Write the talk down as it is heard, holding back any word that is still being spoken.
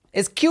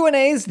It's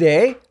Q&A's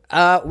day.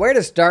 Where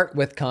to start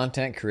with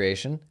content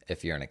creation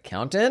if you're an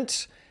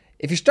accountant?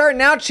 If you're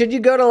starting out, should you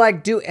go to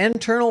do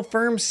internal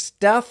firm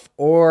stuff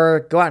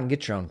or go out and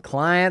get your own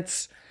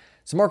clients?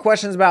 Some more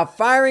questions about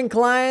firing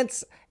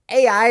clients,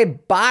 AI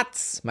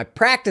bots, my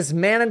practice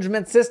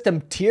management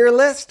system tier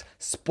list.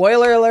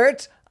 Spoiler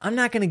alert, I'm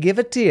not going to give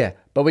it to you,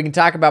 but we can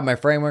talk about my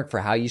framework for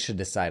how you should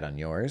decide on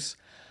yours.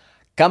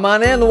 Come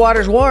on in, the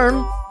water's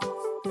warm.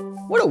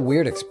 What a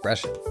weird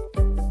expression.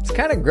 It's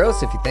kind of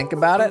gross if you think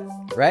about it,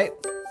 right?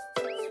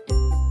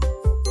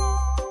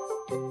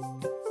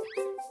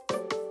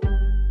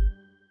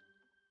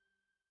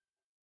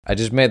 I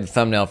just made the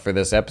thumbnail for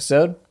this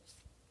episode.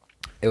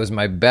 It was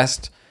my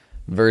best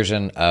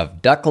version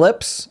of duck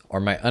lips, or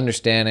my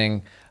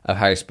understanding of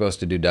how you're supposed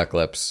to do duck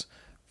lips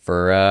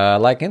for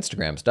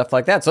Instagram, stuff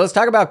like that. So let's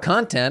talk about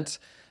content.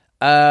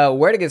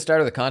 Where to get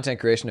started with content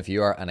creation if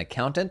you are an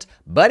accountant.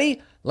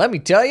 Buddy, let me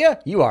tell you,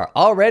 you are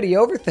already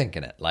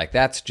overthinking it.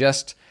 That's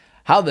just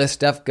how this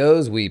stuff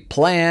goes. We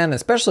plan,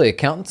 especially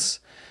accountants,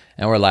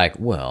 and we're like,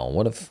 well,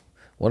 what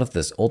if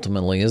this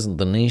ultimately isn't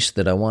the niche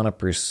that I want to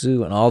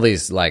pursue? And all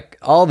these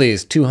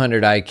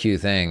 200 IQ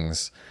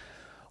things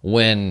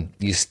when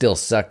you still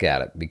suck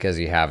at it because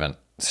you haven't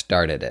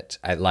started it.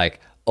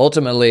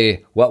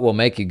 Ultimately, what will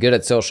make you good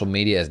at social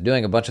media is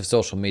doing a bunch of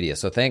social media.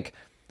 So think,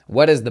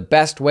 what is the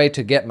best way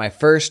to get my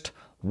first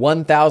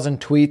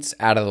 1,000 tweets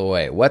out of the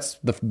way? What's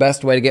the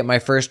best way to get my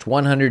first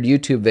 100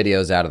 YouTube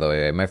videos out of the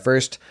way? My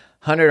first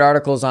 100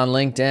 articles on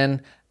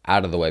LinkedIn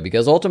out of the way?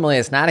 Because ultimately,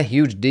 it's not a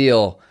huge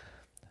deal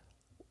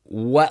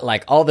what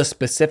all the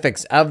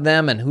specifics of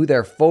them and who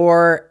they're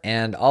for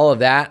and all of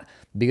that.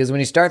 Because when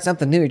you start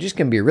something new, you're just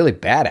going to be really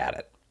bad at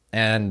it.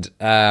 And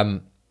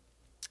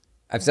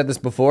I've said this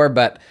before,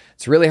 but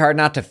it's really hard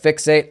not to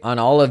fixate on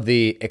all of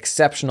the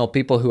exceptional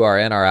people who are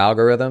in our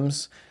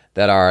algorithms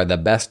that are the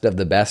best of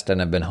the best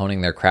and have been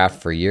honing their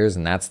craft for years,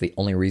 and that's the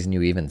only reason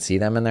you even see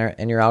them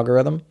in your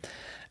algorithm.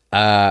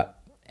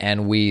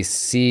 And we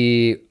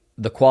see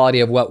the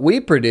quality of what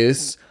we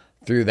produce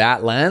through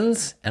that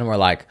lens, and we're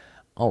like,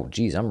 oh,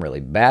 geez, I'm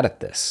really bad at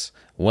this.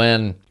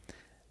 When,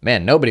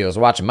 man, nobody was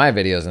watching my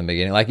videos in the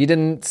beginning. You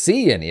didn't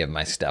see any of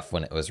my stuff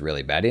when it was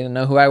really bad. You didn't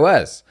know who I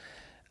was.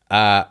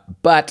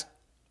 But,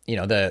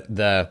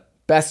 the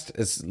best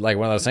is one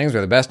of those things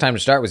where the best time to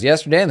start was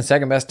yesterday, and the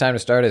second best time to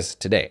start is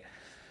today.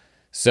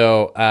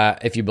 So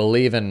if you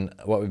believe in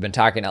what we've been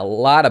talking a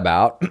lot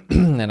about,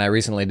 and I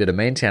recently did a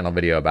main channel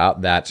video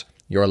about that,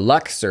 your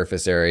luck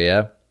surface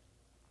area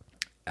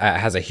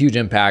has a huge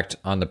impact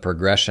on the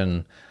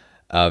progression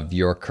of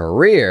your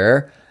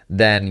career,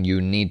 then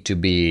you need to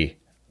be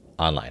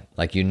online.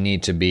 You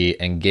need to be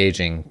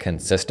engaging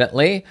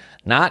consistently,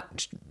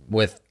 not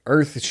with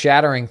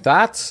earth-shattering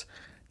thoughts,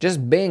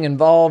 just being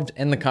involved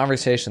in the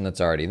conversation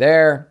that's already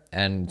there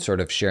and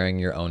sort of sharing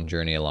your own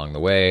journey along the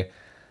way.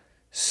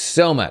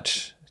 So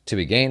much to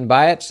be gained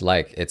by it.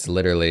 It's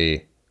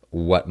literally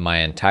what my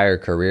entire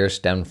career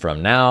stemmed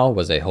from now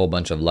was a whole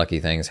bunch of lucky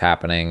things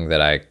happening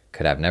that I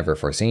could have never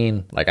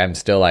foreseen. I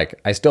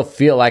still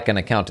feel like an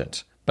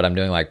accountant, but I'm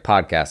doing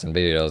podcasts and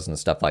videos and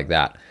stuff like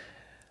that.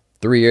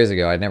 3 years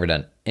ago, I'd never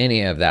done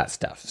any of that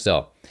stuff.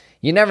 So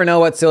you never know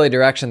what silly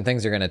direction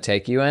things are going to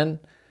take you in.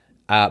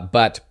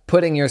 But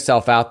putting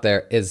yourself out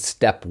there is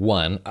step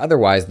one.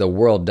 Otherwise, the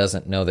world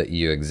doesn't know that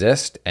you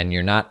exist and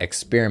you're not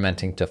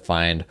experimenting to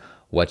find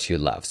what you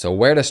love. So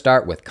where to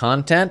start with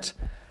content?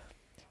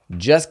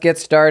 Just get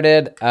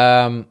started.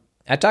 I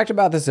talked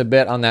about this a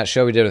bit on that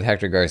show we did with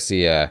Hector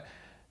Garcia,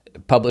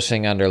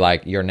 publishing under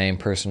your name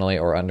personally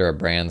or under a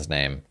brand's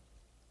name.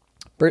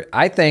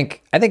 I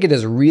think it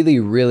is really,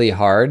 really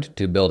hard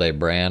to build a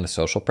brand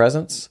social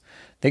presence.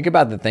 Think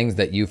about the things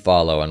that you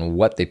follow and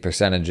what the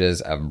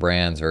percentages of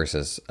brands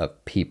versus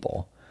of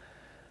people.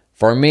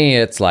 For me,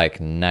 it's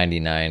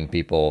 99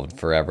 people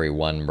for every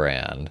one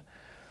brand.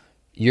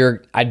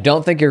 I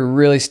don't think you're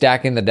really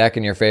stacking the deck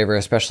in your favor,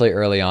 especially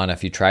early on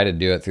if you try to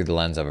do it through the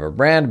lens of a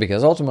brand,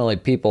 because ultimately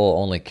people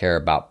only care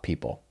about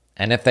people.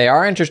 And if they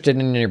are interested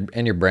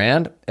in your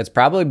brand, it's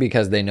probably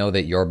because they know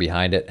that you're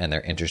behind it and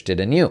they're interested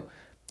in you.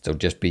 So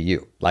just be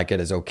you. It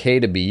is okay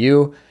to be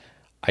you.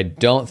 I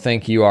don't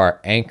think you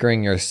are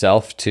anchoring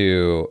yourself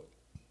to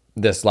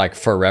this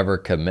forever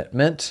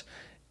commitment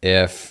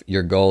if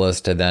your goal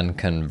is to then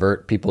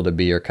convert people to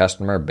be your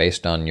customer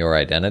based on your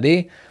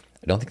identity.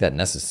 I don't think that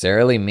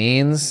necessarily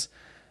means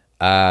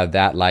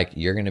that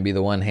you're going to be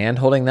the one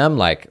hand-holding them.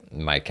 My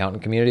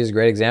accountant community is a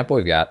great example.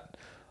 We've got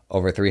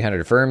over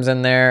 300 firms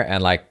in there,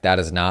 and that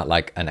is not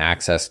an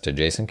access to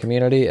Jason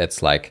community.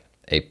 It's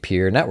a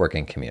peer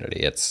networking community.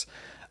 It's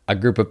a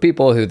group of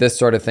people who this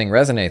sort of thing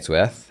resonates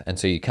with, and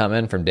so you come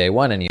in from day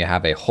one and you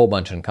have a whole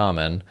bunch in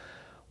common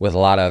with a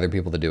lot of other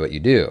people to do what you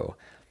do.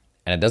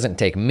 And it doesn't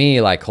take me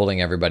holding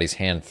everybody's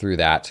hand through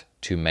that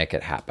to make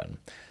it happen.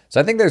 So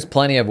I think there's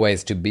plenty of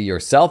ways to be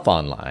yourself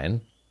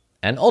online,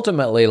 and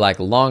ultimately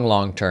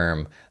long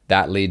term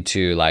that lead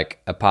to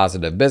a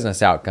positive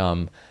business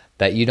outcome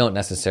that you don't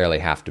necessarily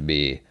have to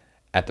be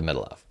at the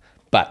middle of.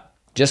 But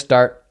just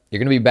start. You're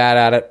going to be bad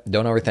at it.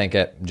 Don't overthink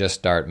it. Just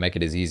start. Make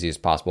it as easy as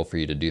possible for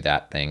you to do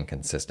that thing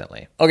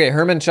consistently. Okay,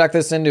 Herman chucked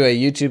this into a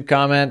YouTube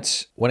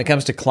comment. When it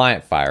comes to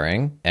client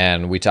firing,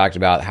 and we talked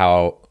about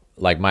how,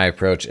 like, my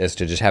approach is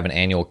to just have an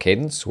annual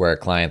cadence where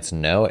clients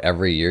know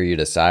every year you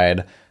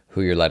decide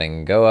who you're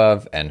letting go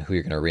of and who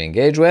you're going to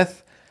re-engage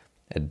with.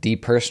 It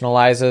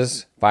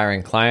depersonalizes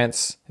firing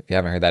clients. If you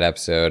haven't heard that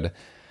episode,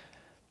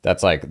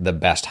 that's like the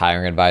best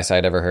hiring advice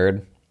I'd ever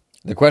heard.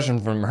 The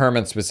question from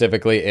Herman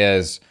specifically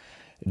is,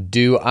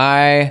 do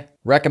I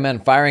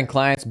recommend firing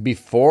clients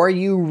before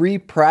you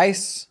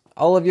reprice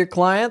all of your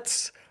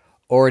clients,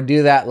 or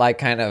do that like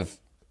kind of,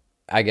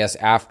 I guess,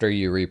 after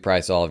you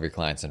reprice all of your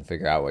clients and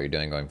figure out what you're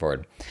doing going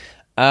forward?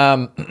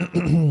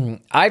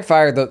 I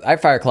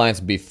fire clients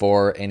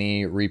before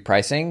any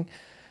repricing.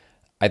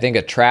 I think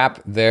a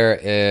trap there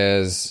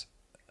is,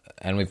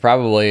 and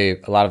a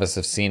lot of us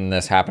have seen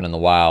this happen in the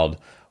wild,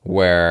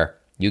 where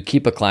you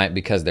keep a client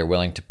because they're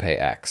willing to pay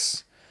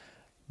X.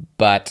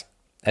 But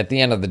at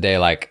the end of the day,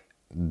 like,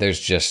 there's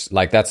just,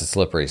 like, that's a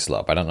slippery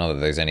slope. I don't know that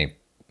there's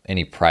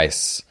any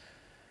price.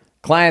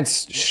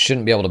 Clients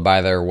shouldn't be able to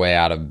buy their way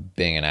out of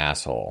being an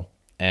asshole.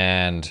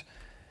 And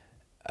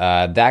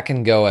that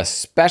can go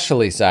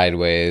especially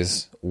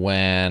sideways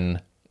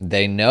when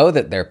they know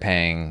that they're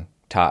paying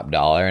top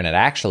dollar, and it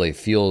actually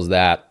fuels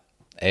that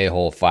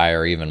a-hole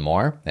fire even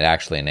more. It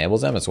actually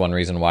enables them. It's one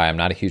reason why I'm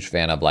not a huge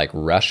fan of, like,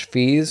 rush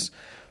fees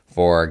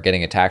for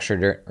getting a tax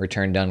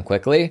return done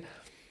quickly.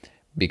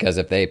 Because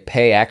if they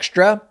pay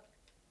extra,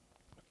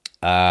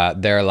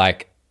 they're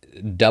like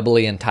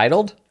doubly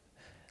entitled.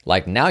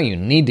 Like, now you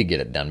need to get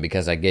it done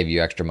because I gave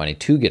you extra money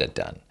to get it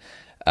done.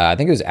 I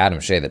think it was Adam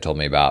Shea that told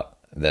me about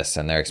this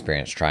and their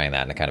experience trying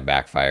that, and it kind of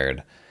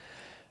backfired.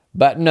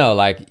 But no,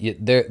 like,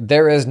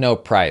 there is no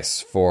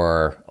price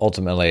for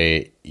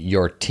ultimately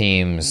your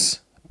team's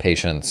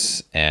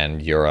patience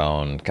and your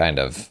own kind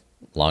of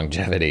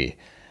longevity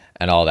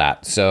and all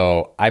that.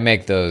 So I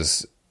make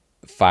those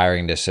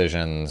firing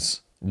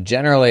decisions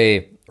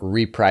generally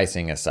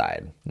repricing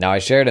aside. Now, I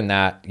shared in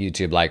that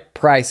YouTube, like,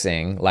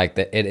 pricing, like,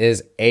 that it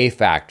is a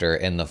factor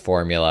in the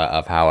formula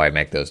of how I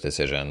make those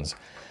decisions,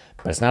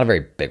 but it's not a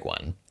very big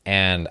one.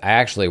 And I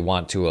actually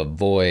want to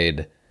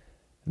avoid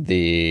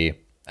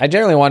I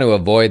generally want to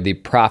avoid the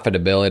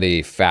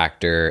profitability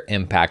factor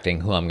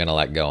impacting who I'm going to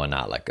let go and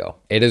not let go.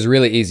 It is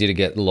really easy to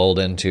get lulled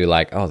into,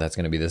 like, oh, that's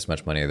going to be this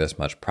much money or this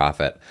much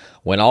profit,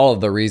 when all of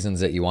the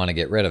reasons that you want to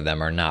get rid of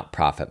them are not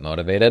profit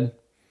motivated.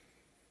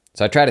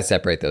 So I try to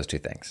separate those two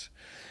things.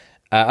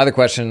 Other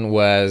question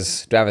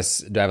was, do I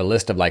have a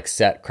list of, like,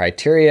 set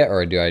criteria,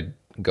 or do I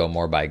go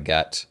more by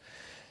gut?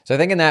 So I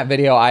think in that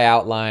video I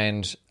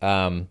outlined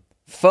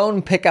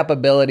phone pickup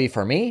ability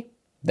for me.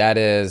 That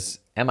is,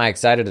 am I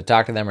excited to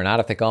talk to them or not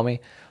if they call me?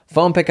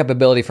 Phone pickup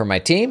ability for my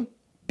team,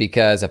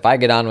 because if I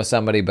get on with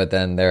somebody but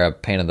then they're a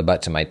pain in the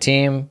butt to my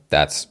team,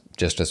 that's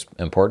just as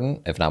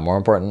important, if not more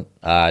important.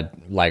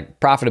 Like,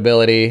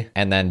 profitability,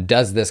 and then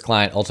does this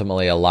client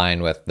ultimately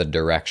align with the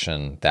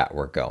direction that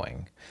we're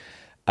going?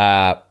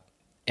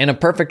 In a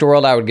perfect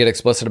world, I would get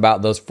explicit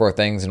about those 4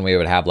 things, and we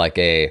would have like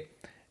a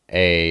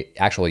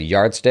actual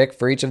yardstick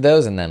for each of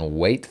those and then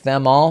weight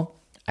them all.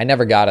 I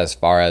never got as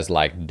far as,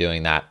 like,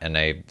 doing that in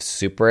a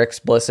super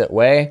explicit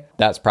way.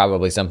 That's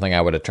probably something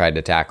I would have tried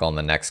to tackle in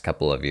the next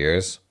couple of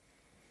years,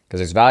 because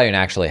there's value in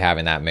actually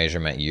having that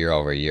measurement year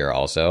over year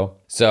also.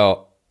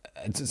 So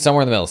it's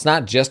somewhere in the middle. It's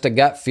not just a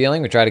gut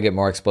feeling. We try to get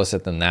more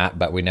explicit than that,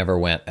 but we never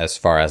went as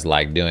far as,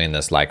 like, doing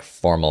this, like,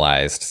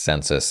 formalized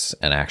census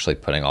and actually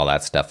putting all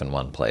that stuff in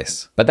one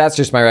place. But that's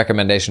just my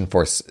recommendation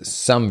for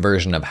some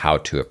version of how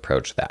to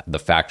approach that, the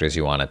factors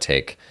you want to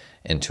take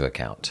into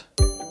account.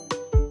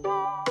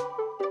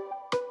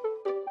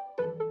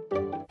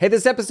 Hey,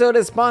 this episode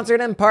is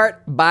sponsored in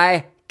part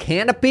by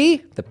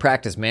Canopy, the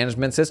practice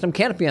management system.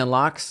 Canopy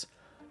unlocks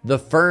the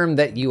firm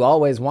that you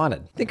always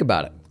wanted. Think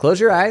about it.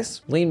 Close your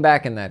eyes, lean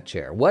back in that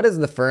chair. What is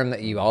the firm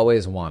that you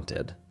always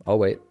wanted? Oh,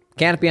 wait.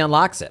 Canopy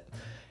unlocks it.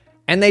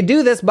 And they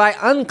do this by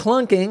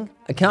unclunking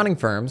accounting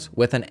firms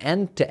with an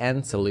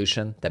end-to-end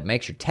solution that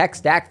makes your tech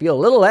stack feel a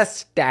little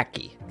less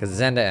stacky, because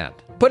it's end-to-end.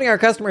 Putting our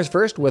customers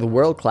first with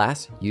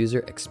world-class user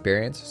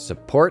experience,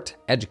 support,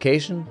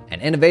 education,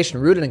 and innovation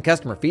rooted in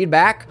customer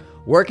feedback,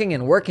 working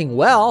and working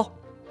well,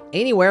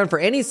 anywhere and for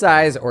any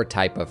size or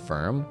type of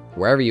firm,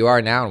 wherever you are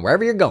now and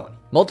wherever you're going.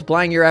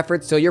 Multiplying your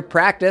efforts so your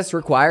practice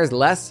requires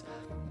less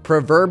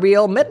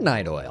proverbial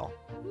midnight oil.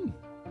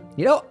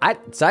 You know,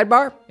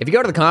 sidebar, if you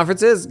go to the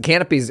conferences,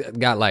 Canopy's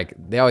got, like,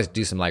 they always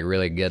do some, like,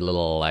 really good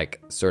little,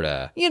 like, sort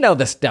of, you know,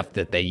 the stuff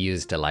that they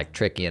use to, like,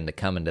 trick you into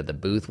coming to the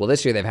booth. Well,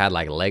 this year they've had,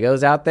 like,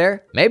 Legos out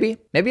there. Maybe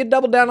you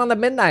double down on the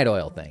midnight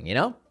oil thing, you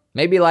know?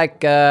 Maybe,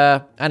 like,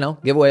 I don't know,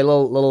 give away a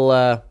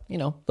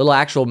little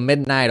actual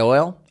midnight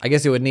oil. I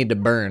guess it would need to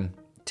burn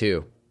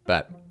too,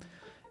 but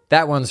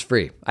that one's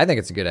free. I think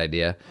it's a good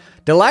idea.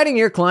 Delighting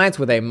your clients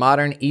with a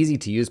modern,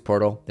 easy-to-use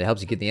portal that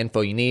helps you get the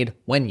info you need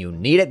when you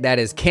need it. That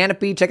is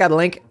Canopy. Check out the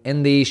link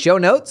in the show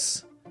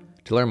notes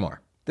to learn more.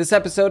 This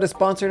episode is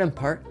sponsored in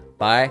part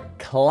by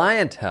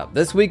Client Hub.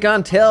 This week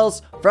on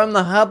Tales from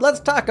the Hub, let's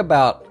talk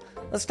about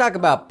let's talk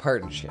about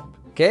partnership,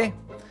 okay?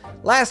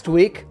 Last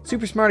week,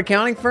 super smart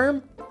accounting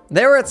firm,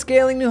 they were at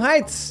Scaling New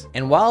Heights.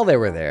 And while they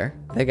were there,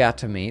 they got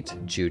to meet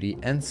Judy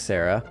and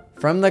Sarah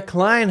from the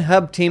Client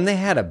Hub team. They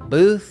had a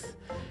booth.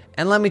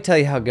 And let me tell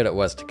you how good it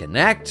was to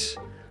connect.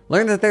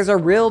 Learn that there's a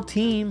real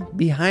team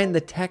behind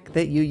the tech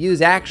that you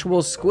use,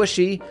 actual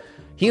squishy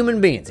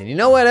human beings. And you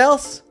know what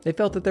else? They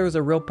felt that there was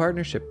a real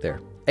partnership there,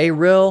 a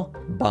real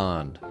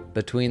bond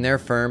between their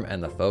firm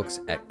and the folks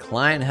at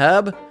Client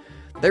Hub.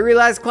 They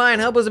realized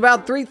Client Hub was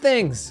about three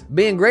things: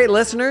 being great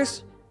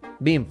listeners,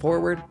 being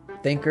forward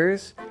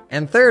thinkers,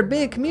 and third,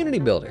 being community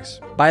builders.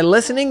 By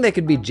listening, they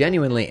could be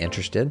genuinely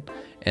interested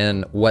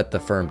in what the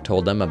firm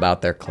told them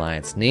about their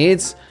clients'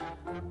 needs.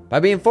 By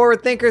being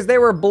forward thinkers, they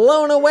were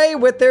blown away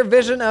with their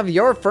vision of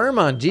your firm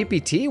on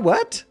GPT.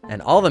 What?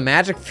 And all the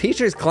magic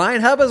features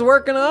Client Hub is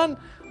working on?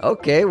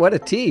 Okay, what a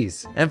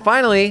tease. And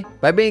finally,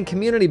 by being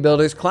community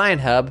builders,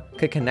 Client Hub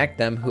could connect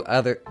them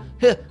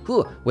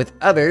with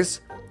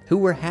others who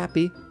were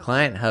happy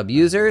Client Hub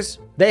users.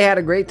 They had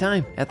a great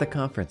time at the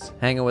conference,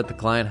 hanging with the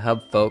Client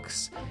Hub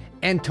folks,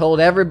 and told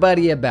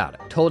everybody about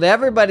it. Told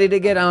everybody to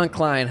get on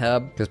Client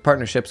Hub, because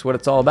partnership's what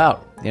it's all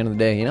about. At the end of the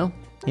day, you know,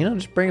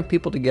 just bringing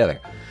people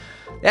together.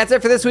 That's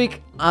it for this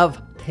week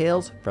of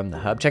Tales from the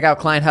Hub. Check out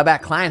Client Hub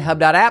at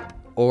clienthub.app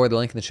or the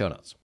link in the show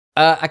notes.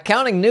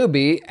 Accounting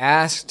newbie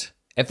asked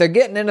if they're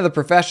getting into the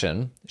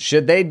profession,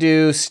 should they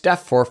do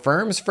stuff for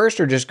firms first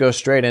or just go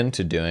straight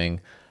into doing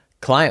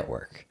client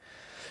work?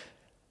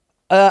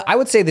 I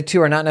would say the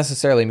two are not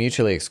necessarily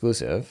mutually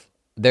exclusive.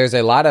 There's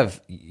you're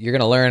going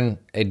to learn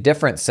a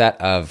different set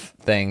of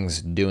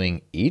things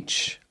doing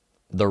each.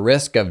 The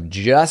risk of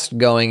just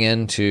going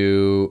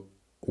into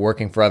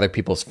working for other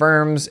people's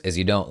firms is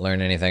you don't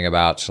learn anything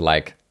about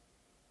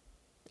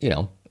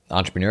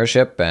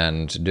entrepreneurship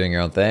and doing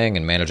your own thing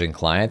and managing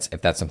clients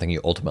if that's something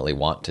you ultimately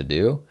want to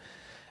do.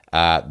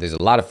 There's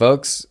a lot of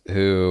folks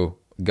who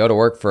go to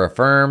work for a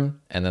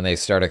firm and then they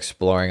start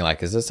exploring,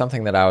 is this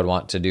something that I would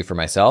want to do for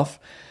myself?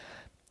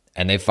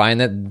 And they find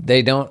that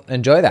they don't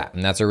enjoy that.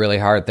 And that's a really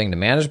hard thing to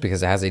manage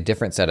because it has a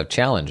different set of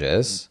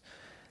challenges.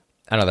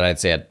 I know that I'd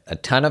say a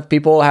ton of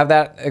people have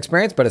that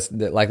experience, but it's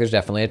there's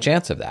definitely a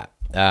chance of that.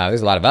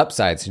 There's a lot of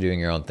upsides to doing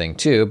your own thing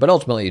too, but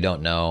ultimately you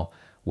don't know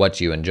what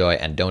you enjoy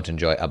and don't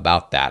enjoy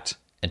about that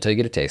until you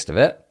get a taste of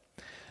it.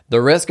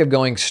 The risk of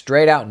going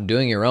straight out and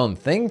doing your own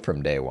thing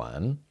from day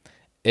one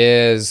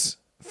is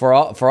for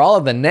all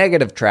of the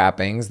negative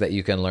trappings that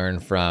you can learn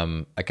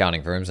from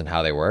accounting firms and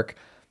how they work.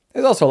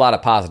 There's also a lot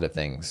of positive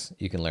things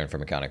you can learn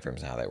from accounting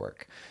firms and how they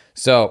work.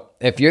 So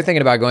if you're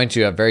thinking about going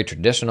to a very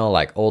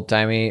traditional,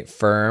 old-timey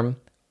firm,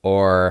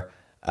 or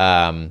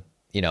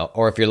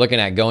if you're looking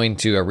at going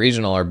to a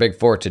regional or Big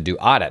Four to do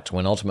audit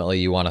when ultimately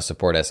you want to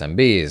support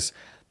SMBs,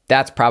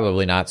 that's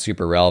probably not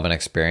super relevant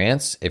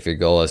experience if your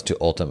goal is to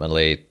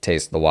ultimately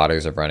taste the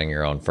waters of running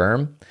your own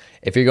firm.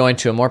 If you're going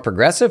to a more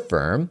progressive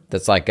firm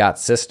that's got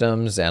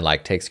systems and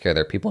takes care of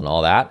their people and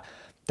all that,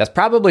 that's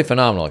probably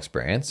phenomenal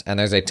experience. And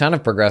there's a ton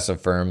of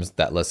progressive firms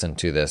that listen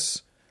to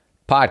this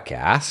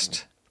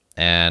podcast.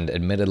 And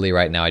admittedly,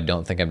 right now, I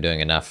don't think I'm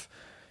doing enough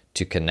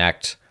to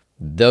connect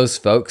those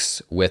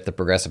folks with the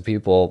progressive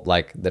people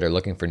that are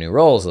looking for new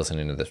roles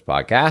listening to this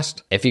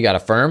podcast. If you got a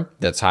firm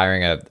that's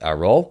hiring a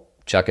role,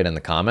 chuck it in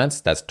the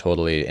comments. That's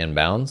totally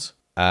inbounds.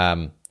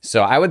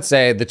 So I would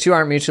say the two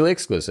aren't mutually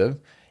exclusive.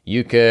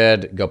 You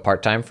could go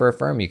part-time for a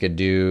firm. You could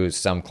do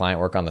some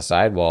client work on the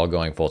side while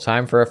going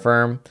full-time for a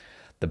firm.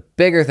 The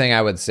bigger thing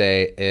I would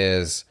say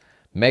is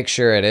make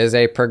sure it is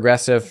a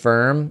progressive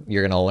firm.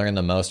 You're going to learn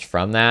the most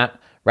from that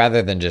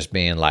rather than just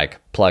being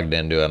plugged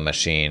into a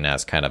machine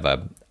as kind of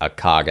a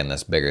cog in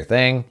this bigger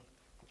thing,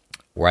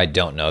 where I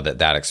don't know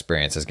that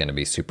experience is going to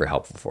be super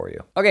helpful for you.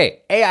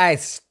 Okay, AI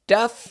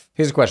stuff.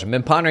 Here's a question.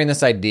 Been pondering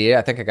this idea.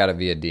 I think I got it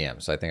via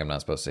DM, so I think I'm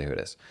not supposed to say who it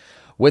is.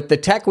 With the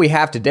tech we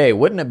have today,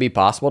 wouldn't it be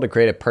possible to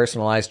create a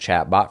personalized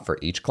chatbot for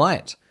each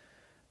client?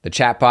 The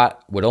chatbot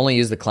would only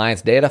use the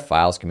client's data,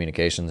 files,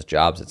 communications,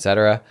 jobs,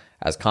 etc.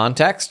 as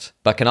context,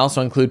 but can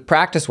also include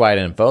practice-wide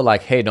info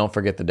hey, don't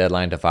forget the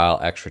deadline to file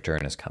X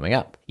return is coming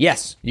up.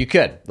 Yes, you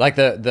could.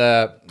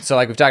 So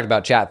we've talked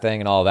about chat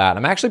thing and all that.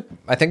 I think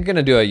I'm going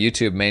to do a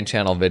YouTube main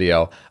channel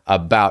video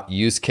about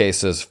use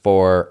cases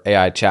for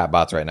AI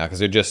chatbots right now because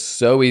they're just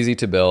so easy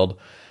to build.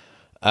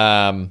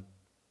 You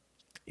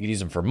could use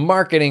them for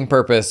marketing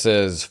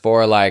purposes,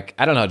 for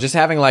just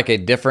having a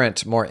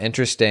different, more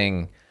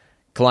interesting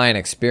client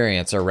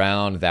experience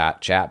around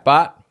that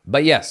chatbot.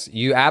 But yes,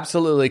 you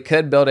absolutely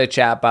could build a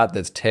chatbot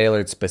that's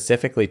tailored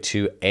specifically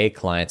to a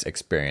client's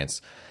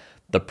experience.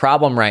 The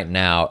problem right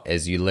now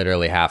is you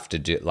literally have to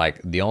do,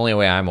 the only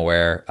way I'm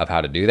aware of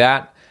how to do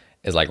that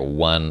is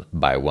one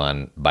by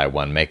one,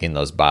 making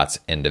those bots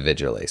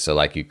individually.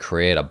 So you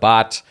create a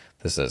bot.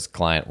 This is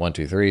client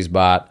 123's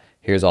bot.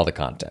 Here's all the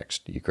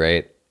context. You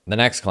create the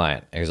next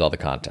client. Here's all the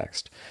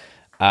context.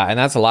 And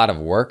that's a lot of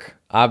work,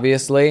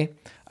 obviously.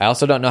 I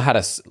also don't know how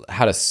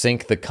to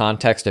sync the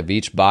context of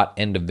each bot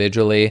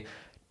individually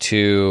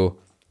to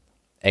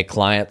a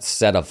client's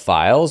set of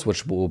files,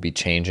 which will be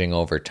changing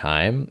over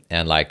time,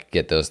 and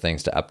get those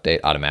things to update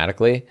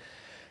automatically.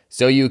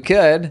 So you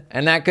could,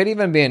 and that could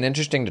even be an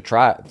interesting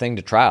thing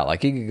to try.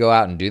 Like you could go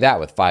out and do that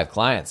with 5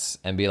 clients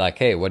and be like,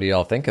 hey, what do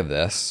y'all think of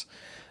this?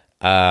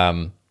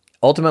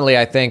 Ultimately,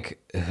 I think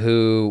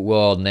who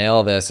will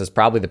nail this is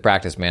probably the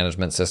practice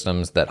management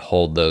systems that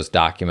hold those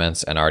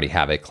documents and already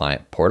have a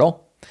client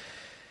portal.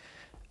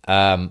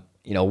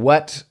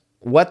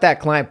 What that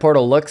client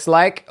portal looks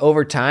like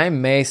over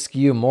time may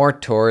skew more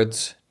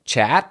towards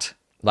chat.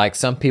 Like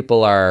some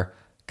people are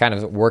kind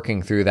of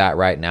working through that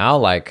right now,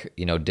 like,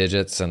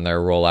 Digits and their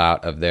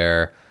rollout of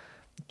their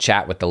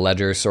chat with the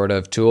ledger sort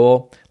of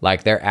tool.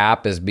 Like their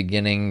app is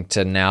beginning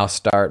to now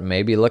start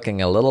maybe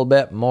looking a little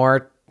bit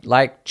more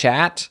like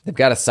chat. They've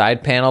got a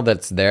side panel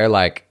that's there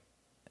like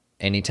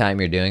anytime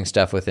you're doing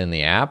stuff within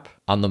the app.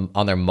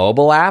 On their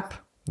mobile app,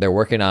 they're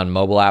working on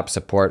mobile app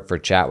support for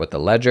chat with the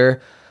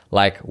ledger.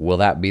 Like, will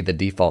that be the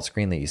default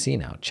screen that you see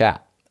now?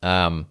 Chat.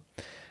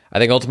 I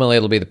think ultimately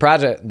it'll be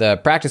the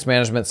practice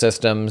management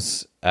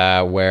systems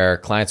where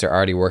clients are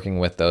already working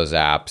with those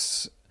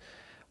apps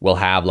will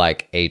have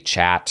like a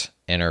chat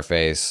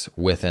interface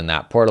within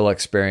that portal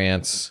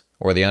experience,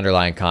 or the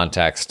underlying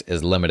context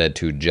is limited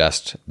to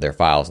just their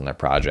files and their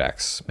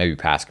projects, maybe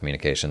past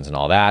communications and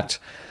all that.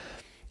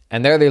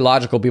 And they're the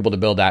logical people to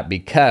build that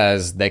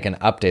because they can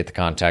update the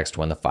context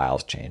when the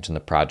files change and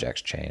the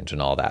projects change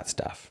and all that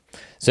stuff.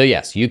 So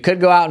yes, you could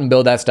go out and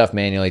build that stuff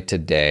manually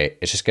today.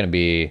 It's just going to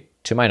be,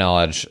 to my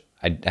knowledge,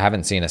 I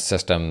haven't seen a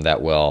system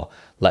that will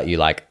let you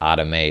like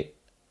automate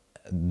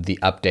the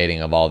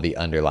updating of all the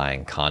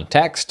underlying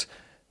context.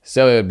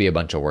 So it would be a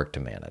bunch of work to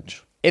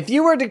manage. If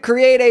you were to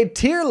create a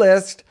tier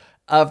list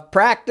of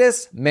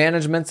practice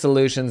management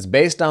solutions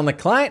based on the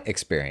client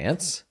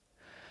experience,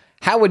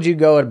 how would you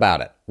go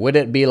about it? Would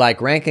it be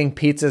like ranking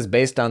pizzas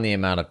based on the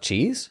amount of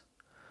cheese?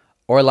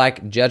 Or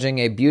like judging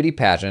a beauty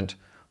pageant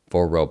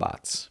for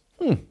robots?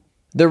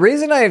 The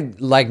reason I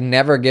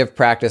never give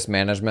practice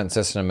management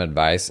system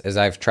advice is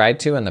I've tried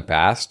to in the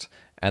past,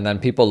 and then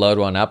people load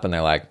one up and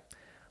they're like,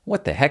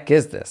 what the heck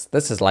is this?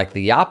 This is like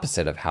the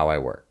opposite of how I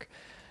work.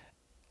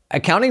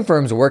 Accounting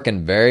firms work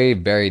in very,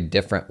 very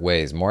different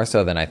ways, more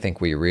so than I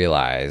think we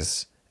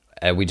realize.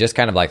 We just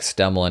kind of like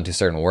stumble into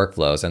certain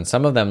workflows, and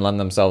some of them lend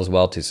themselves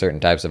well to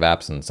certain types of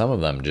apps, and some of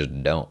them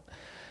just don't.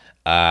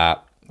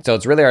 So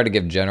it's really hard to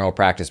give general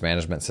practice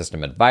management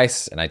system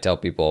advice, and I tell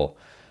people,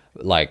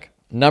 like,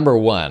 number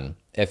one,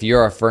 if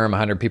you're a firm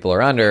 100 people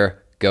or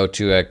under, go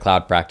to a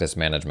cloud practice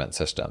management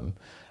system.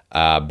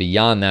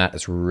 Beyond that,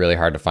 it's really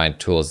hard to find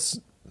tools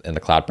in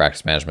the cloud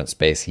practice management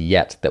space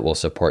yet that will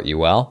support you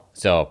well.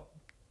 So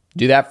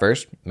do that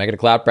first, make it a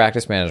cloud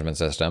practice management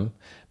system.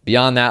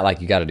 Beyond that,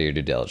 you got to do your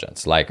due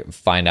diligence,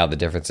 find out the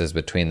differences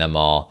between them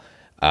all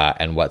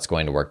and what's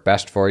going to work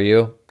best for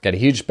you. Got a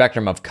huge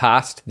spectrum of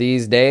cost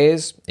these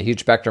days, a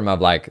huge spectrum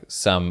of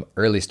some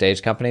early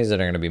stage companies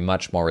that are going to be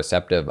much more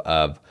receptive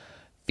of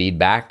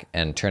feedback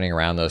and turning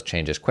around those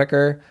changes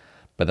quicker.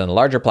 But then the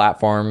larger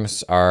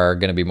platforms are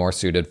going to be more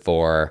suited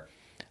for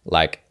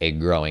a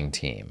growing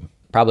team,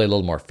 probably a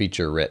little more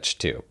feature rich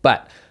too.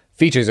 But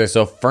features are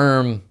so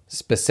firm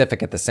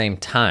specific at the same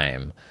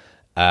time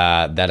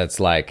that it's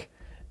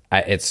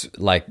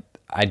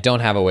I don't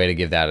have a way to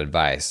give that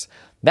advice.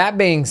 That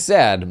being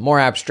said, more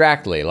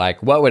abstractly,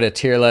 what would a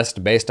tier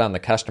list based on the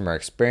customer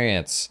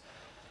experience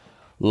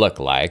look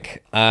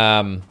like?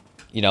 The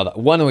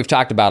one that we've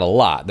talked about a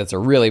lot that's a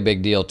really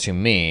big deal to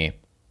me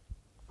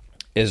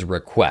is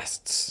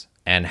requests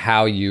and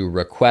how you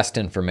request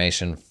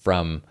information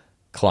from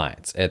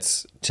clients.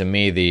 It's, to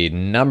me, the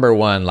number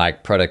one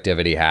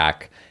productivity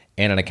hack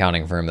in an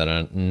accounting firm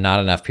that not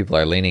enough people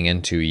are leaning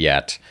into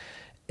yet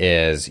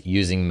is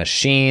using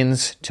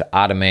machines to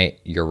automate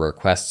your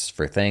requests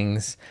for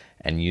things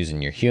and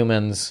using your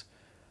humans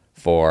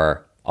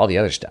for all the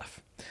other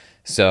stuff.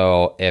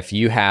 So if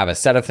you have a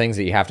set of things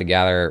that you have to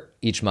gather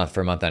each month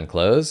for month-end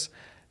close,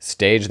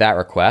 stage that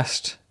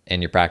request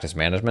in your practice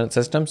management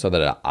system so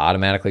that it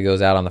automatically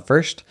goes out on the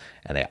first,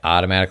 and they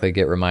automatically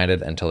get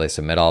reminded until they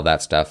submit all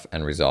that stuff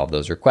and resolve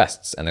those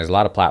requests. And there's a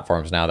lot of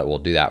platforms now that will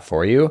do that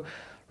for you.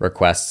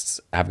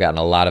 Requests have gotten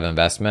a lot of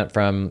investment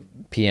from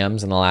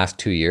PMs in the last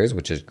 2 years,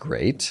 which is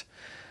great.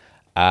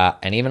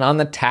 And even on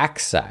the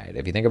tax side,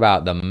 if you think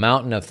about the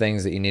mountain of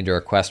things that you need to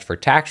request for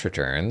tax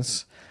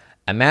returns,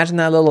 imagine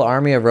that little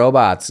army of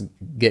robots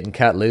getting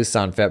cut loose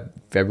on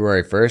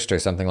February 1st or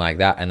something like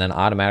that, and then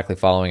automatically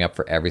following up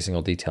for every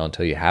single detail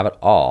until you have it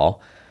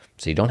all,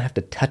 so you don't have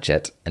to touch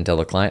it until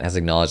the client has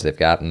acknowledged they've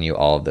gotten you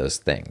all of those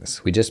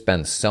things. We just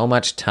spend so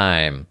much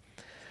time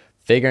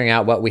figuring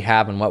out what we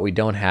have and what we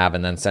don't have,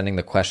 and then sending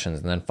the questions,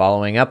 and then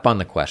following up on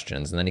the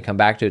questions, and then you come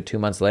back to it 2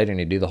 months later and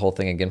you do the whole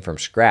thing again from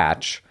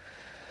scratch.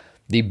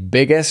 The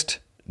biggest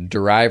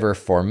driver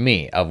for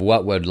me of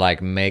what would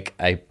make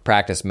a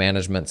practice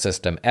management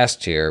system S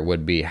tier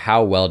would be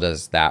how well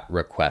does that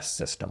request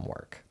system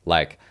work?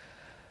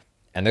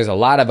 And there's a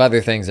lot of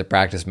other things that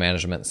practice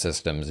management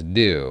systems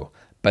do,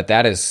 but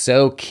that is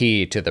so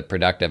key to the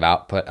productive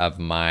output of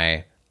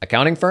my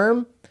accounting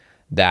firm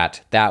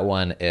that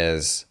one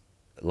is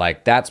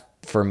that's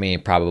for me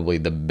probably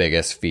the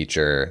biggest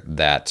feature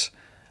that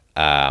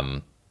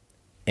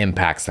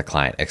impacts the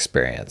client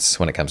experience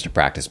when it comes to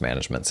practice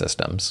management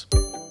systems.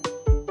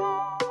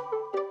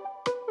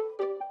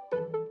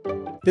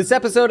 This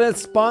episode is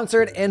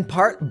sponsored in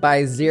part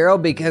by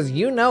Xero, because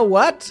you know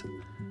what?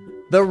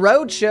 The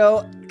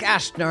Roadshow,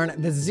 gosh darn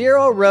it, the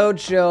Xero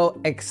Roadshow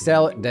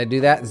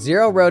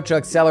Xero Roadshow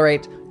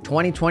Accelerate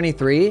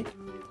 2023.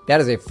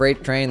 That is a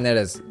freight train that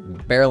is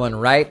barreling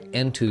right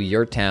into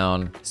your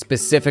town,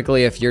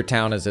 specifically if your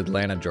town is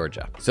Atlanta,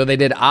 Georgia. So they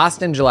did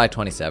Austin, July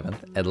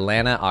 27th,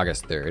 Atlanta,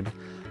 August 3rd,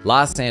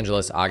 Los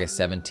Angeles, August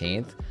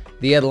 17th.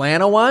 The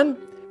Atlanta one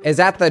is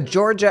at the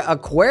Georgia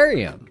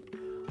Aquarium.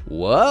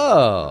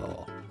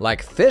 Whoa,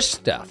 like fish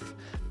stuff.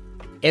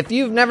 If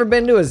you've never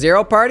been to a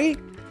Xero party,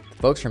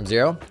 folks from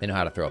Xero, they know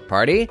how to throw a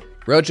party.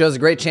 Roadshow is a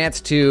great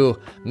chance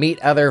to meet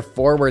other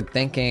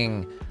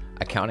forward-thinking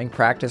accounting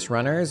practice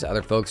runners,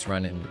 other folks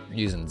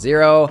using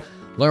Xero,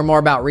 learn more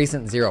about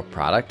recent Xero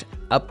product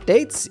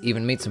updates,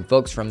 even meet some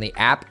folks from the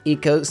app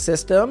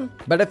ecosystem.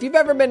 But if you've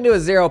ever been to a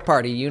Xero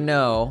party, you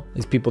know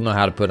these people know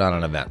how to put on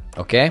an event,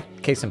 okay?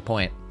 Case in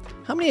point,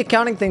 how many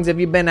accounting things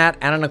have you been at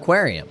an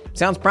aquarium?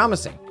 Sounds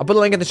promising. I'll put a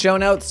link in the show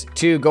notes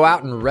to go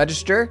out and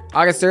register.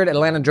 August 3rd,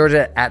 Atlanta,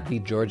 Georgia, at the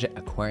Georgia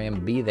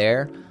Aquarium. Be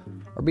there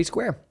or be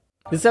square.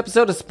 This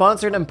episode is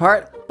sponsored in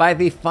part by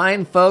the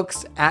fine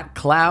folks at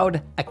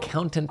Cloud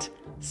Accountant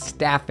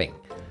Staffing.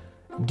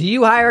 Do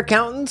you hire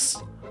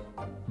accountants?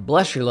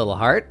 Bless your little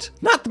heart.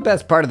 Not the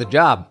best part of the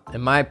job,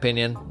 in my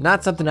opinion.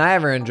 Not something I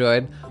ever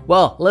enjoyed.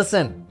 Well,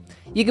 listen,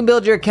 you can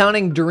build your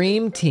accounting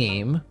dream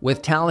team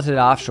with talented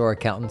offshore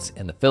accountants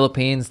in the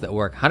Philippines that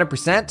work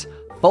 100%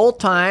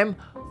 full-time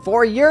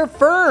for your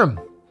firm.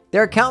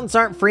 Their accountants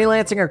aren't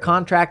freelancing or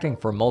contracting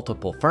for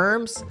multiple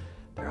firms.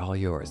 They're all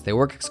yours. They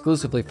work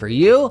exclusively for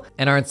you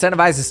and are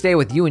incentivized to stay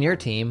with you and your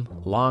team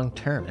long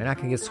term. They're not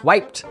going to get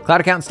swiped.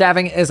 Cloud Accountant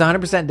Staffing is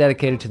 100%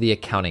 dedicated to the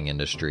accounting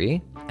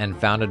industry and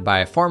founded by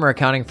a former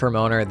accounting firm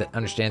owner that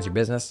understands your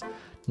business,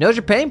 knows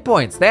your pain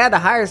points. They had to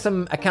hire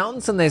some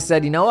accountants and they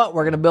said, you know what?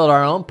 We're going to build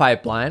our own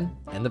pipeline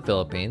in the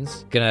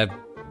Philippines. Going to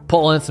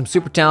pull in some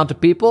super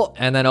talented people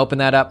and then open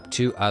that up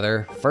to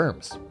other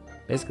firms.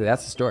 Basically,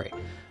 that's the story.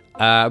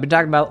 I've been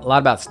talking a lot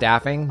about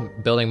staffing,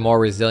 building more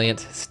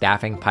resilient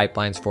staffing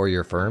pipelines for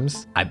your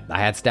firms. I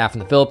had staff in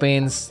the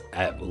Philippines,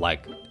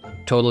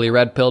 totally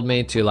red-pilled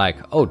me to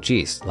oh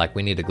geez,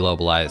 we need to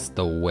globalize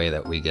the way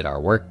that we get our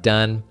work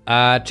done.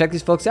 Check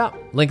these folks out.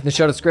 Link in the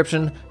show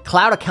description,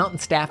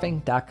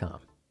 cloudaccountantstaffing.com.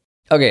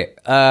 Okay,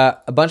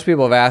 a bunch of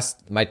people have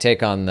asked my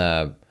take on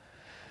the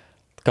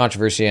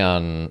controversy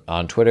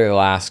on Twitter the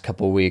last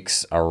couple of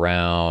weeks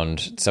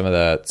around some of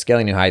the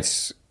Scaling New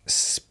Heights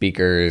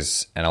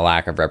speakers and a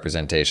lack of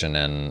representation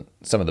in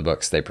some of the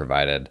books they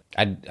provided.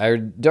 I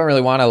don't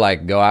really want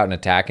to go out and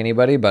attack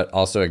anybody, but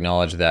also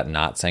acknowledge that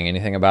not saying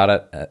anything about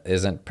it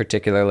isn't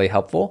particularly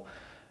helpful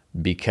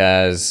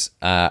because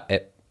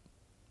it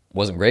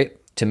wasn't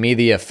great. To me,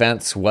 the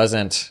offense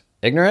wasn't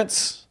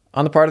ignorance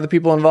on the part of the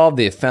people involved.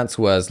 The offense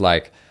was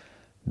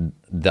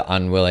the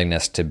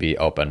unwillingness to be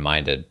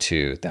open-minded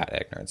to that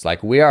ignorance.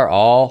 We are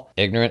all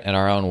ignorant in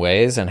our own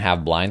ways and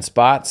have blind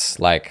spots,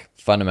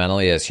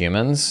 fundamentally as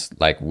humans,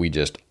 we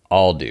just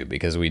all do,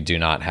 because we do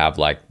not have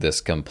this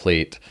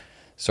complete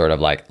sort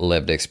of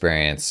lived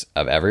experience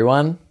of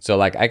everyone. So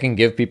I can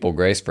give people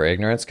grace for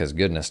ignorance because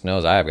goodness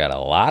knows I've got a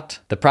lot.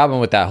 The problem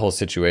with that whole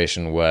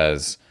situation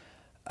was,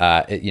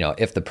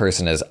 if the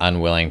person is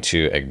unwilling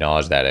to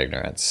acknowledge that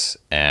ignorance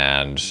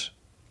and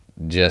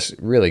just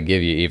really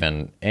give you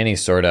even any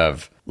sort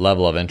of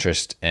level of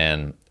interest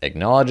in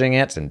acknowledging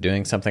it and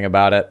doing something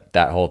about it,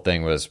 that whole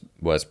thing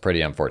was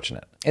pretty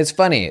unfortunate. It's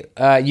funny,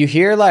 you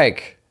hear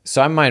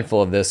so I'm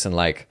mindful of this and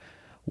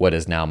what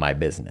is now my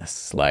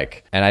business,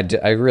 and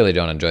I really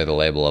don't enjoy the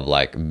label of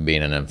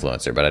being an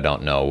influencer, but I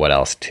don't know what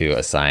else to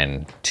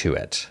assign to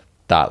it.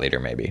 Thought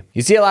leader, maybe.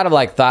 You see a lot of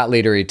thought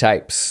leadery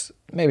types,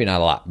 maybe not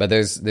a lot, but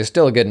there's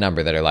still a good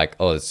number that are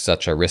oh, it's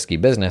such a risky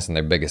business, and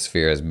their biggest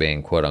fear is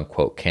being quote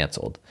unquote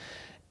canceled.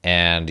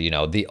 And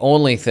the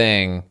only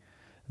thing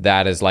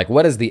that is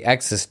what is the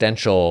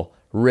existential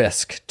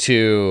risk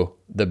to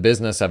the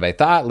business of a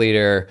thought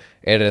leader?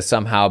 It is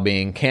somehow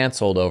being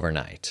canceled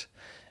overnight.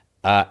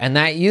 And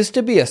that used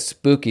to be a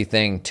spooky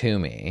thing to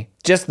me.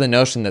 Just the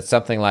notion that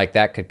something like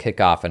that could kick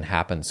off and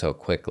happen so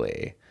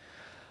quickly.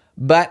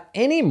 But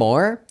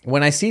anymore,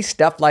 when I see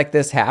stuff like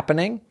this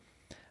happening,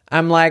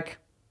 I'm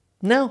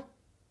no.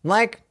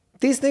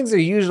 These things are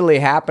usually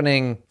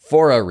happening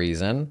for a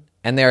reason.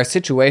 And there are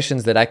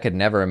situations that I could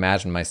never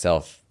imagine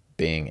myself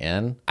being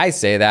in. I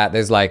say that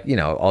there's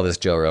all this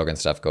Joe Rogan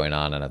stuff going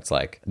on, and it's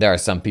there are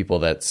some people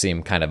that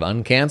seem kind of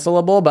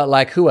uncancelable,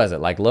 but who was it?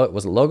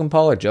 Was it Logan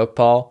Paul or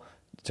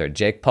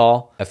Jake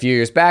Paul? A few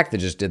years back, they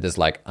just did this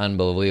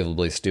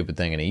unbelievably stupid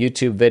thing in a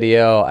YouTube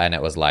video, and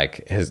it was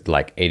his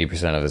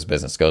 80% of his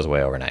business goes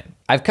away overnight.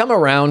 I've come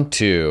around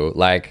to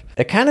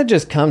it kind of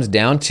just comes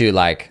down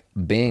to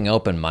being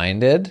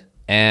open-minded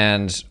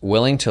and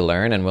willing to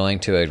learn and willing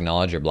to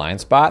acknowledge your blind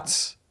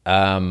spots.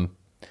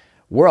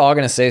 We're all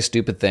going to say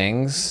stupid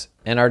things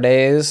in our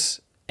days,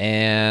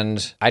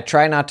 And I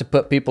try not to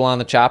put people on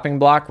the chopping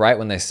block right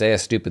when they say a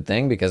stupid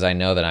thing, because I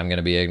know that I'm going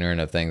to be ignorant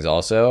of things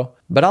also.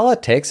 But all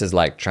it takes is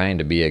like trying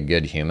to be a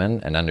good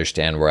human and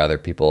understand where other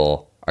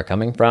people are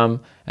coming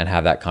from and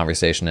have that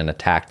conversation in a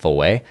tactful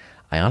way.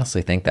 I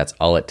honestly think that's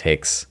all it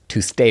takes to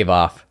stave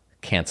off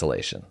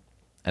cancellation.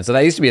 And so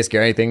that used to be a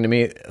scary thing to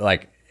me,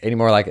 like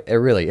anymore, like it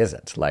really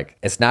isn't. Like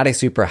it's not a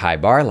super high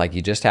bar. Like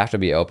you just have to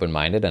be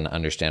open-minded and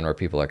understand where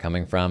people are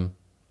coming from.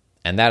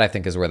 And that, I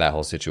think, is where that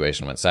whole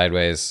situation went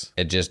sideways.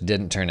 It just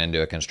didn't turn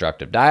into a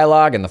constructive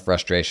dialogue, and the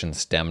frustration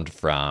stemmed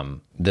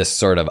from this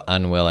sort of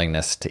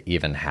unwillingness to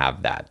even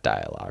have that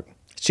dialogue.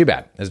 It's too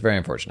bad. It's very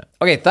unfortunate.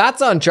 Okay,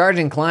 thoughts on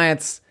charging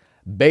clients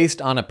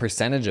based on a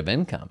percentage of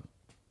income.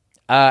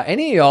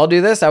 Any of y'all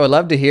do this? I would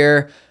love to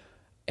hear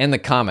in the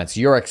comments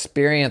your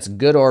experience,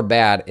 good or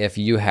bad, if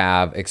you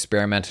have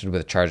experimented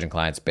with charging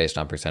clients based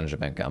on percentage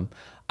of income.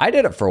 I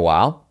did it for a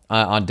while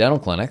on dental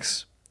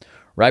clinics.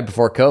 Right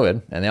before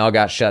COVID, and they all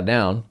got shut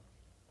down.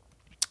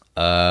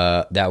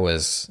 That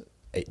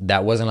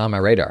wasn't on my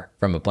radar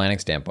from a planning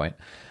standpoint.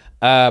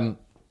 I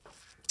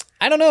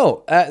don't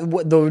know.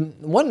 The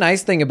one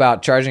nice thing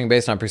about charging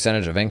based on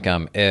percentage of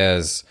income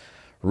is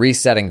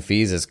resetting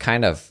fees is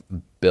kind of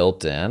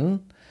built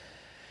in.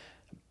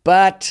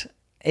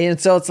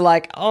 And so it's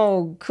like,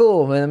 oh,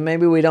 cool. And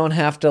maybe we don't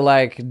have to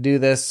like do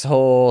this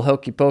whole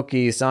hokey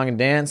pokey song and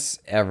dance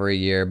every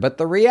year. But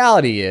the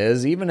reality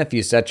is, even if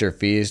you set your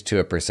fees to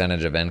a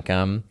percentage of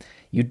income,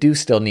 you do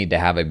still need to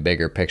have a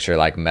bigger picture,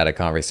 like meta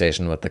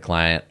conversation with the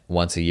client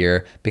once a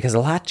year, because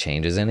a lot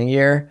changes in a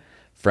year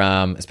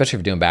from, especially if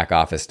you're doing back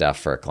office stuff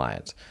for a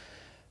client,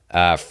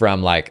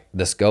 from like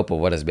the scope of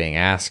what is being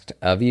asked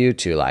of you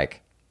to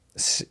like,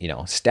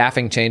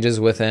 staffing changes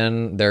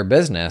within their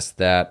business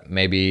that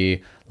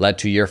maybe led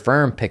to your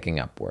firm picking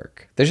up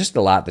work. There's just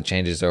a lot that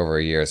changes over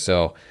a year.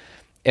 So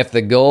if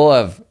the goal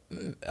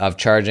of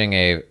charging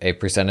a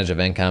percentage of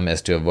income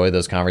is to avoid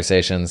those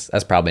conversations,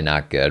 that's probably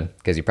not good,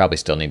 because you probably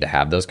still need to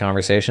have those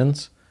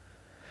conversations.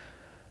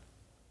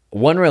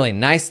 One really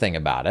nice thing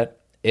about it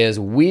is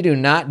we do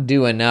not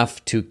do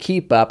enough to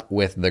keep up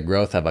with the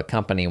growth of a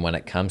company when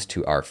it comes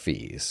to our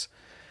fees.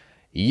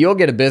 You'll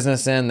get a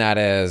business in that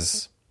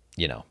is,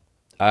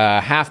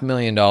 a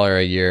 $500,000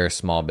 a year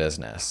small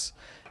business.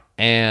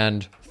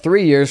 And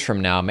 3 years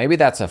from now, maybe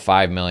that's a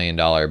 $5 million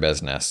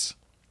business,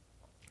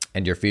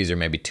 and your fees are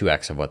maybe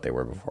 2x of what they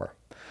were before.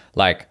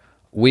 Like,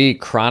 we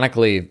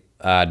chronically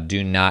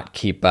do not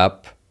keep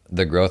up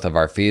the growth of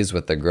our fees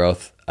with the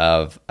growth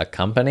of a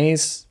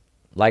company's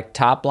like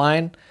top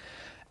line.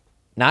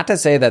 Not to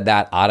say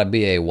that ought to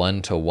be a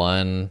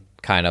one-to-one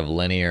kind of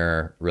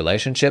linear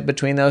relationship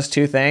between those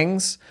two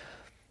things,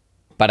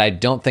 but I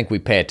don't think we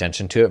pay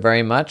attention to it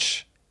very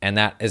much. And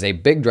that is a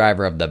big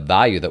driver of the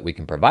value that we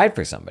can provide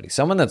for somebody.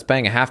 Someone that's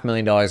paying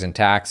 $500,000 in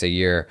tax a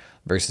year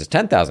versus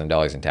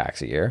 $10,000 in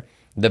tax a year,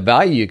 the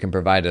value you can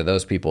provide to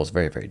those people is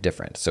very, very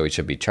different. So we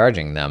should be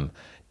charging them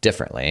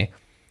differently.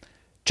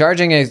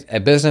 Charging a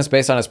business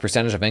based on its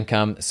percentage of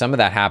income, some of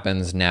that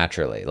happens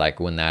naturally, like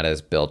when that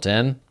is built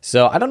in.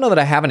 So I don't know that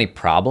I have any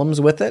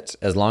problems with it,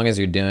 as long as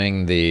you're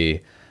doing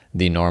the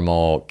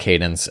normal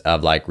cadence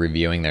of like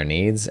reviewing their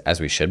needs, as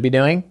we should be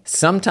doing.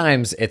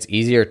 Sometimes it's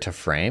easier to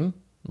frame,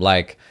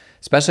 like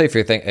especially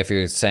if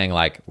you're saying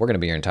like, we're going to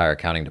be your entire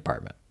accounting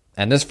department.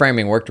 And this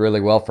framing worked really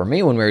well for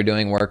me when we were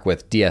doing work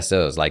with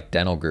DSOs, like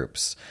dental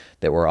groups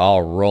that were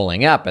all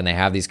rolling up, and they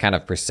have these kind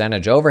of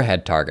percentage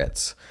overhead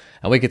targets.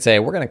 And we could say,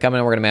 we're going to come in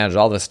and we're going to manage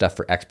all this stuff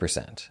for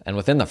X%. And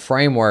within the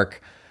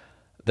framework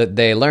that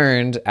they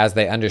learned, as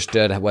they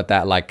understood what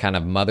that like kind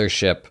of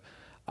mothership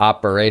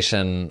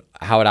operation,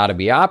 how it ought to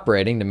be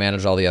operating to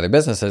manage all the other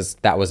businesses,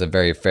 that was a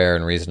very fair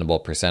and reasonable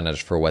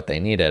percentage for what they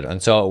needed.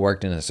 And so it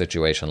worked in a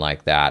situation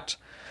like that.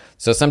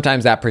 So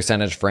sometimes that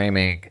percentage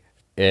framing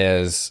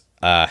is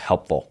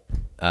helpful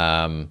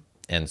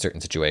in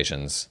certain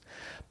situations.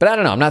 But I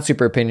don't know, I'm not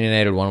super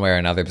opinionated one way or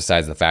another,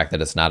 besides the fact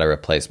that it's not a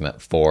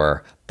replacement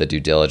for the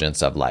due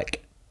diligence of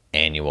like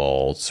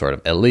annual, sort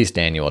of at least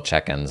annual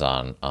check-ins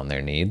on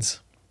their needs.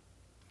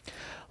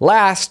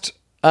 Last,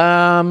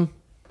 how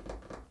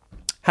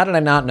did I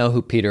not know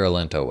who Peter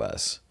Alinto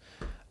was?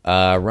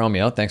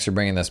 Romeo, thanks for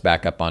bringing this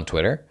back up on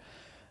Twitter.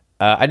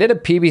 I did a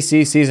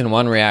PBC Season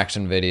 1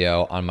 reaction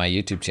video on my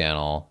YouTube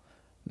channel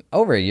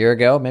over a year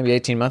ago, maybe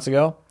 18 months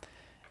ago.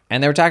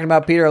 And they were talking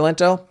about Peter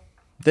Alinto.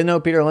 Didn't know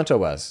who Peter Alinto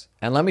was.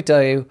 And let me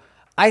tell you,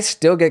 I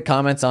still get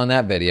comments on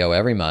that video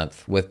every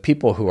month with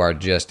people who are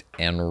just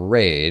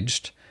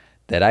enraged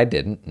that I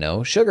didn't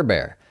know Sugar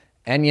Bear.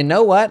 And you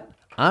know what?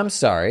 I'm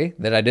sorry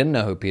that I didn't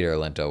know who Peter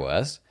Alinto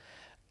was.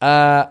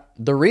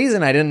 The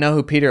reason I didn't know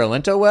who Peter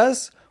Alinto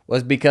was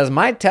because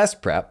my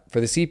test prep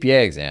for the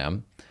CPA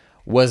exam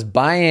was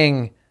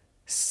buying,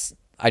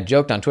 I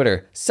joked on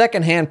Twitter,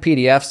 secondhand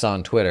PDFs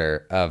on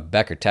Twitter of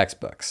Becker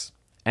textbooks.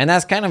 And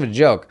that's kind of a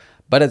joke,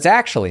 but it's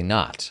actually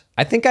not.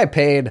 I think I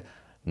paid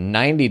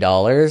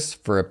 $90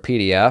 for a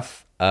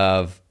PDF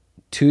of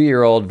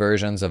 2-year-old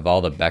versions of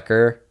all the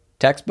Becker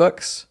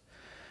textbooks.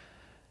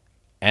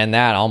 And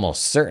that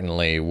almost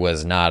certainly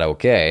was not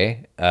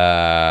okay.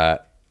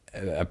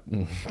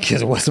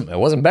 because it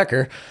wasn't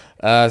Becker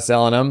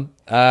selling them.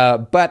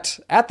 But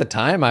at the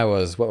time I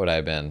was, what would I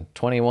have been,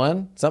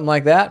 21, something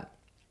like that.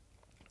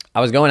 I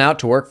was going out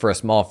to work for a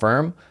small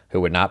firm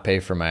who would not pay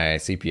for my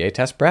CPA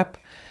test prep.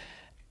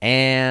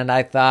 And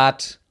I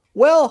thought,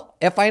 well,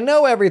 if I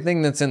know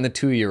everything that's in the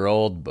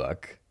 2-year-old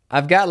book,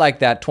 I've got like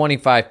that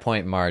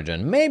 25-point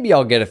margin. Maybe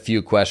I'll get a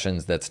few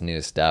questions that's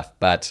new stuff,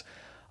 but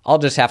I'll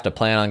just have to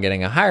plan on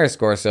getting a higher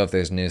score. So if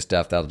there's new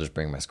stuff, that'll just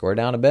bring my score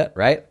down a bit,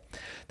 right?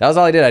 That was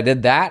all I did. I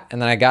did that,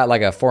 and then I got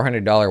like a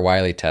 $400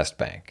 Wiley test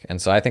bank.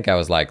 And so I think I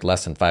was like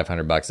less than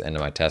 $500 into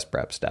my test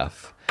prep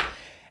stuff.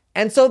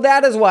 And so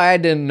that is why I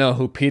didn't know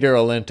who Peter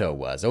Olinto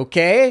was,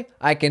 okay?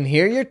 I can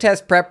hear your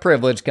test prep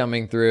privilege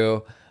coming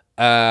through.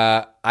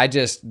 Evidently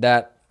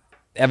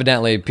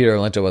Peter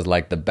Olinto was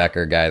like the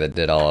Becker guy that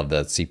did all of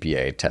the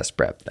CPA test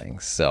prep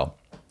things. So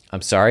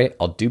I'm sorry,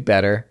 I'll do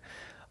better.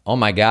 Oh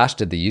my gosh,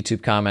 did the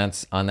YouTube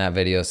comments on that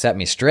video set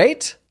me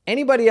straight?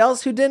 Anybody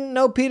else who didn't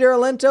know Peter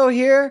Olinto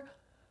here?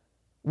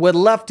 Would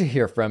love to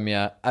hear from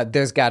you.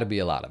 There's got to be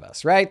a lot of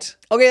us, right?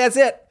 Okay, that's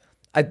it.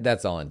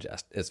 That's all in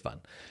jest. It's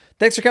fun.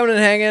 Thanks for coming and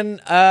hanging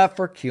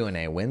for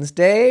Q&A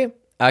Wednesday.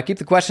 Keep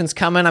the questions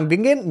coming. I'm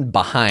getting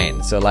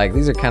behind. So like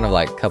these are kind of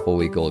like couple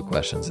week old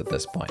questions at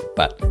this point.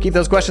 But keep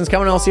those questions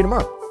coming and I'll see you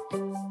tomorrow.